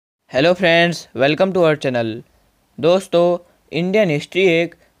Hello friends, welcome to our channel. दोस्तों, Indian history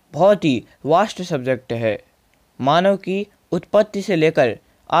एक बहुत ही वास्ट सब्जेक्ट है। मानव की उत्पत्ति से लेकर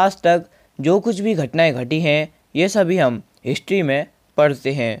आज तक जो कुछ भी घटनाएं घटी हैं, ये सभी हम हिस्ट्री में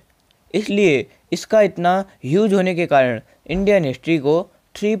पढ़ते हैं। इसलिए इसका इतना ह्यूज होने के कारण इंडियन हिस्ट्री को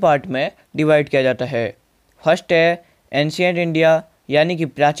 3 पार्ट में डिवाइड किया जाता है। फर्स्ट है एंशिएंट इंडिया यानी कि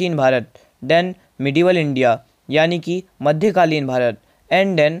प्राचीन भारत, देन मिडिवल इंडिया यानी कि मध्यकालीन Bharat,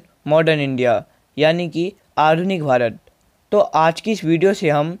 and then modern India यानी कि आधुनिक भारत। तो आज की इस वीडियो से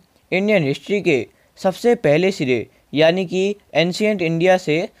हम इंडियन हिस्ट्री के सबसे पहले सिरे यानी कि एंशिएंट इंडिया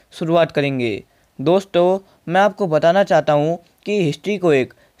से शुरुआत करेंगे। दोस्तों, मैं आपको बताना चाहता हूँ कि हिस्ट्री को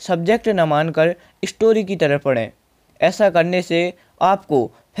एक सब्जेक्ट न मानकर स्टोरी की तरह पढ़ें। ऐसा करने से आपको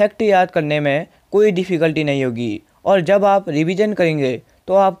फैक्ट याद करने में कोई डिफ़िकल्टी नहीं होगी, और जब आप रिवीजन करेंगे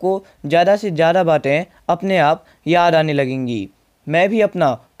तो आपको ज़्यादा से ज़्यादा बातें अपने आप याद आने लगेंगी। मैं भी अपना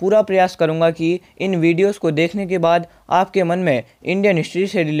पूरा प्रयास करूंगा कि इन वीडियोस को देखने के बाद आपके मन में इंडियन हिस्ट्री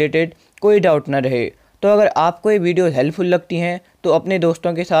से रिलेटेड कोई डाउट न रहे। तो अगर आपको ये वीडियो हेल्पफुल लगती हैं तो अपने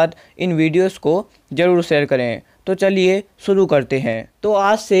दोस्तों के साथ इन वीडियोस को ज़रूर शेयर करें। तो चलिए शुरू करते हैं। तो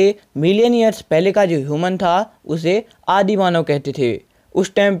आज से मिलियन ईयर्स पहले का जो ह्यूमन था उसे आदि मानव कहते थे।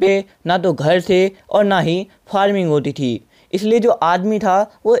 उस टाइम पे ना तो घर थे और ना ही फार्मिंग होती थी, इसलिए जो आदमी था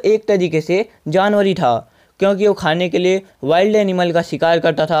वो एक तरीके से जानवर ही था, क्योंकि वो खाने के लिए वाइल्ड एनिमल का शिकार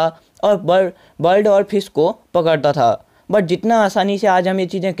करता था और बर्ड और फिश को पकड़ता था। बट जितना आसानी से आज हम ये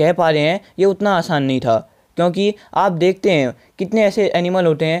चीज़ें कह पा रहे हैं, ये उतना आसान नहीं था, क्योंकि आप देखते हैं कितने ऐसे एनिमल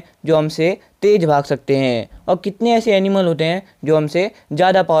होते हैं जो हमसे तेज़ भाग सकते हैं और कितने ऐसे एनिमल होते हैं जो हमसे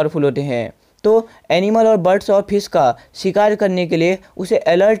ज़्यादा पावरफुल होते हैं। तो एनिमल और बर्ड्स और फिश का शिकार करने के लिए उसे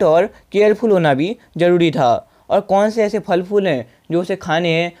अलर्ट और केयरफुल होना भी ज़रूरी था। और कौन से ऐसे फल फूल हैं जो उसे खाने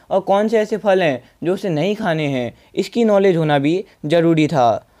हैं और कौन से ऐसे फल हैं जो उसे नहीं खाने हैं, इसकी नॉलेज होना भी ज़रूरी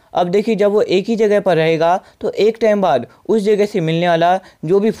था। अब देखिए, जब वो एक ही जगह पर रहेगा तो एक टाइम बाद उस जगह से मिलने वाला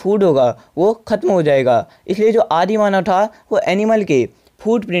जो भी फूड होगा वो ख़त्म हो जाएगा। इसलिए जो आदि मानव था वो एनिमल के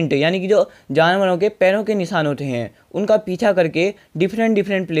फुटप्रिंट यानी कि जो जानवरों के पैरों के निशान होते हैं उनका पीछा करके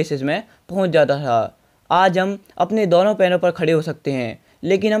डिफरेंट प्लेसेस में पहुंच जाता था। आज हम अपने दोनों पैरों पर खड़े हो सकते हैं,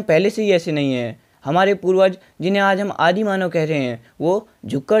 लेकिन हम पहले से ही ऐसे नहीं हैं। हमारे पूर्वज, जिन्हें आज हम आदि मानव कह रहे हैं, वो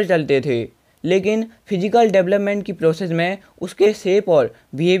झुककर चलते थे, लेकिन फिजिकल डेवलपमेंट की प्रोसेस में उसके शेप और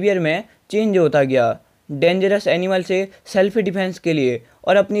बिहेवियर में चेंज होता गया। डेंजरस एनिमल से सेल्फ डिफेंस के लिए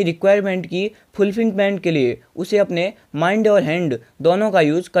और अपनी रिक्वायरमेंट की फुलफिलमेंट के लिए उसे अपने माइंड और हैंड दोनों का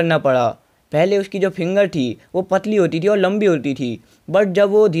यूज़ करना पड़ा। पहले उसकी जो फिंगर थी वो पतली होती थी और लंबी होती थी, बट जब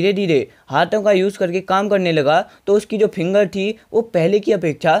वो धीरे धीरे हाथों का यूज़ करके काम करने लगा तो उसकी जो फिंगर थी वो पहले की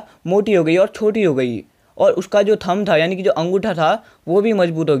अपेक्षा मोटी हो गई और छोटी हो गई, और उसका जो थंब था यानी कि जो अंगूठा था वो भी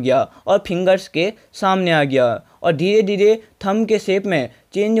मजबूत हो गया और फिंगर्स के सामने आ गया। और धीरे धीरे थंब के शेप में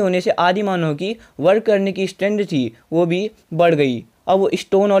चेंज होने से आदि मानव की वर्क करने की स्ट्रेंथ थी वो भी बढ़ गई। अब वो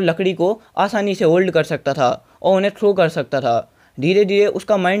स्टोन और लकड़ी को आसानी से होल्ड कर सकता था और उन्हें थ्रो कर सकता था। धीरे धीरे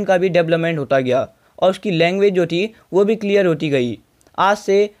उसका माइंड का भी डेवलपमेंट होता गया और उसकी लैंग्वेज जो थी वो भी क्लियर होती गई। आज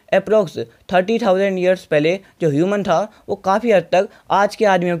से अप्रोक्स 30,000 ईयर्स पहले जो ह्यूमन था वो काफ़ी हद तक आज के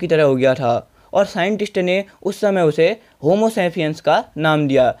आदमियों की तरह हो गया था, और साइंटिस्ट ने उस समय उसे होमो सैपियंस का नाम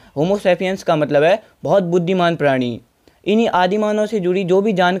दिया। होमो सैपियंस का मतलब है बहुत बुद्धिमान प्राणी। इन्हीं आदि मानव से जुड़ी जो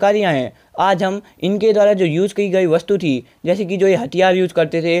भी जानकारियां हैं, आज हम इनके द्वारा जो यूज़ की गई वस्तु थी, जैसे कि जो ये हथियार यूज़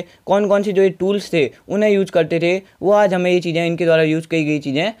करते थे, कौन कौन से जो ये टूल्स थे उन्हें यूज़ करते थे, वो आज हमें ये चीज़ें इनके द्वारा यूज़ की गई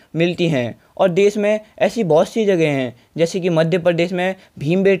चीज़ें मिलती हैं। और देश में ऐसी बहुत सी जगह हैं, जैसे कि मध्य प्रदेश में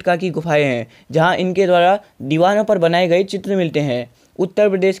भीमबेटका की गुफाएँ हैं जहाँ इनके द्वारा दीवारों पर बनाए गए चित्र मिलते हैं। उत्तर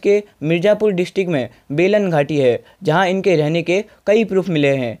प्रदेश के मिर्ज़ापुर डिस्ट्रिक्ट में बेलन घाटी है जहाँ इनके रहने के कई प्रूफ मिले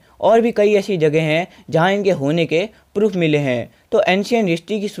हैं, और भी कई ऐसी जगह हैं जहाँ इनके होने के प्रूफ मिले हैं। तो एंशिएंट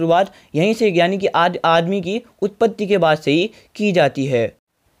हिस्ट्री की शुरुआत यहीं से यानी कि आदमी की उत्पत्ति के बाद से ही की जाती है।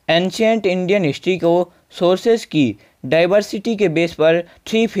 एंशिएंट इंडियन हिस्ट्री को सोर्सेस की डाइवर्सिटी के बेस पर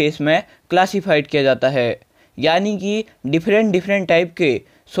 3 फेस में क्लासिफाइड किया जाता है, यानी कि डिफरेंट टाइप के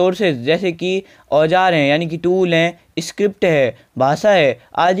सोर्सेज जैसे कि औजार हैं यानी कि टूल हैं, स्क्रिप्ट है, भाषा है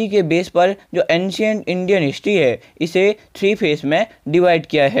आदि के बेस पर जो एंशिएंट इंडियन हिस्ट्री है इसे 3 फेज में डिवाइड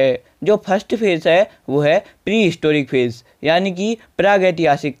किया है। जो फर्स्ट फेज है वो है प्री हिस्टोरिक फेज यानी कि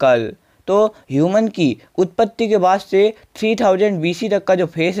प्रागैतिहासिक काल। तो ह्यूमन की उत्पत्ति के बाद से 3000 BC तक का जो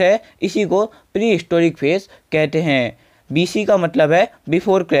फेज है इसी को प्री हिस्टोरिक फेज कहते हैं। BC का मतलब है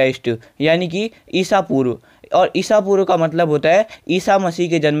बिफोर क्राइस्ट यानी कि ईसा पूर्व, और ईसा पूर्व का मतलब होता है ईसा मसीह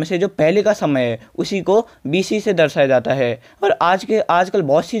के जन्म से जो पहले का समय है उसी को BC से दर्शाया जाता है। और आजकल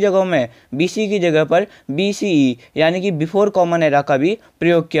बहुत सी जगहों में BC की जगह पर BCE यानी कि बिफोर कॉमन एरा का भी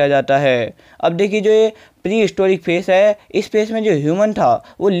प्रयोग किया जाता है। अब देखिए, जो ये प्री हिस्टोरिक फेस है, इस फेस में जो ह्यूमन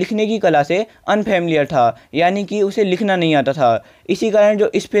था वो लिखने की कला से अनफेमिलियर था, यानी कि उसे लिखना नहीं आता था। इसी कारण जो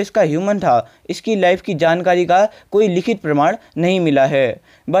इस फेस का ह्यूमन था, इसकी लाइफ की जानकारी का कोई लिखित प्रमाण नहीं मिला है।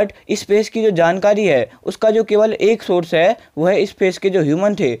 बट इस फेस की जो जानकारी है उसका जो केवल एक सोर्स है वो है इस फेस के जो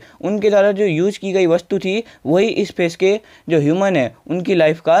ह्यूमन थे उनके द्वारा जो यूज की गई वस्तु थी, वही इस फेस के जो ह्यूमन है उनकी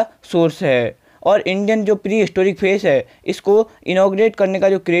लाइफ का सोर्स है। और इंडियन जो प्री हिस्टोरिक फेस है, इसको इनॉग्रेट करने का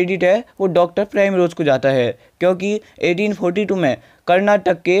जो क्रेडिट है वो डॉक्टर प्राइमरोज को जाता है, क्योंकि 1842 में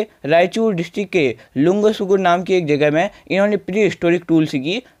कर्नाटक के रायचूर डिस्ट्रिक्ट के लुंगसुगुर नाम की एक जगह में इन्होंने प्री हिस्टोरिक टूल्स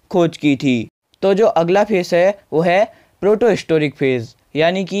की खोज की थी। तो जो अगला फेस है वो है प्रोटोहिस्टोरिक फेज,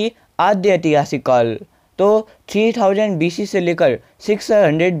 यानी कि आद्य ऐतिहासिक काल। तो 3000 BC से लेकर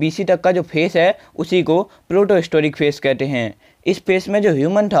 600 BC तक का जो फेस है उसी को प्रोटोहिस्टोरिक फेस कहते हैं। इस फेस में जो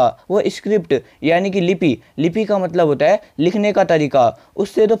ह्यूमन था वो स्क्रिप्ट यानी कि लिपि का मतलब होता है लिखने का तरीका,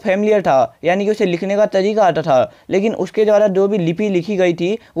 उससे तो फैमिलियर था, यानी कि उसे लिखने का तरीका आता था, लेकिन उसके द्वारा जो भी लिपि लिखी गई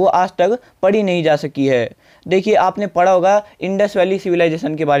थी वो आज तक पढ़ी नहीं जा सकी है। देखिए, आपने पढ़ा होगा इंडस वैली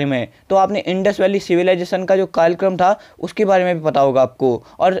सिविलाइजेशन के बारे में, तो आपने इंडस वैली सिविलाइजेशन का जो कालक्रम था उसके बारे में भी पता होगा आपको।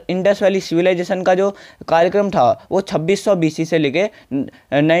 और इंडस वैली सिविलाइजेशन का जो कालक्रम था वो 2600 BC से लेके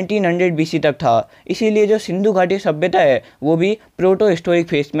 1900 BC तक था। इसीलिए जो सिंधु घाटी सभ्यता है वो भी प्रोटो हिस्टोरिक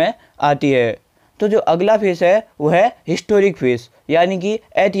फेस में आती है। तो जो अगला फेस है वो है हिस्टोरिक फेस, यानी कि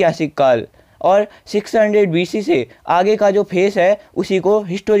ऐतिहासिक काल। और 600 BC से आगे का जो फेस है उसी को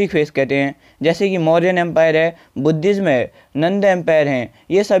हिस्टोरिक फेस कहते हैं। जैसे कि मौर्यन एम्पायर है, बुद्धिज़्म है, नंद एम्पायर हैं,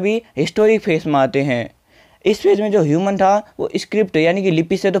 ये सभी हिस्टोरिक फेस में आते हैं। इस फेज में जो ह्यूमन था वो स्क्रिप्ट यानी कि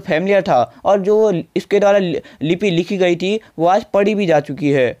लिपि से तो फैमिलियर था, और जो इसके द्वारा लिपि लिखी गई थी वो आज पढ़ी भी जा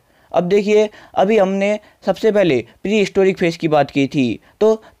चुकी है। अब देखिए, अभी हमने सबसे पहले प्री हिस्टोरिक फेस की बात की थी।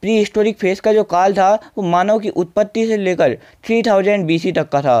 तो प्री हिस्टोरिक फेस का जो काल था वो मानव की उत्पत्ति से लेकर 3000 BC तक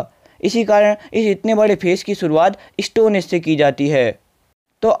का था। इसी कारण इस इतने बड़े फेस की शुरुआत स्टोन एज से की जाती है।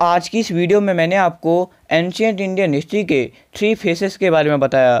 तो आज की इस वीडियो में मैंने आपको एंशिएंट इंडियन हिस्ट्री के 3 फेसेस के बारे में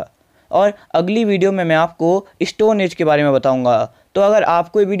बताया, और अगली वीडियो में मैं आपको स्टोन एज के बारे में बताऊंगा। तो अगर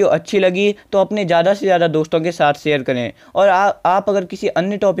आपको ये वीडियो अच्छी लगी तो अपने ज़्यादा से ज़्यादा दोस्तों के साथ शेयर करें, और आप अगर किसी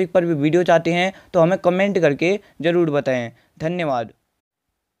अन्य टॉपिक पर भी वीडियो चाहते हैं तो हमें कमेंट करके ज़रूर बताएं। धन्यवाद।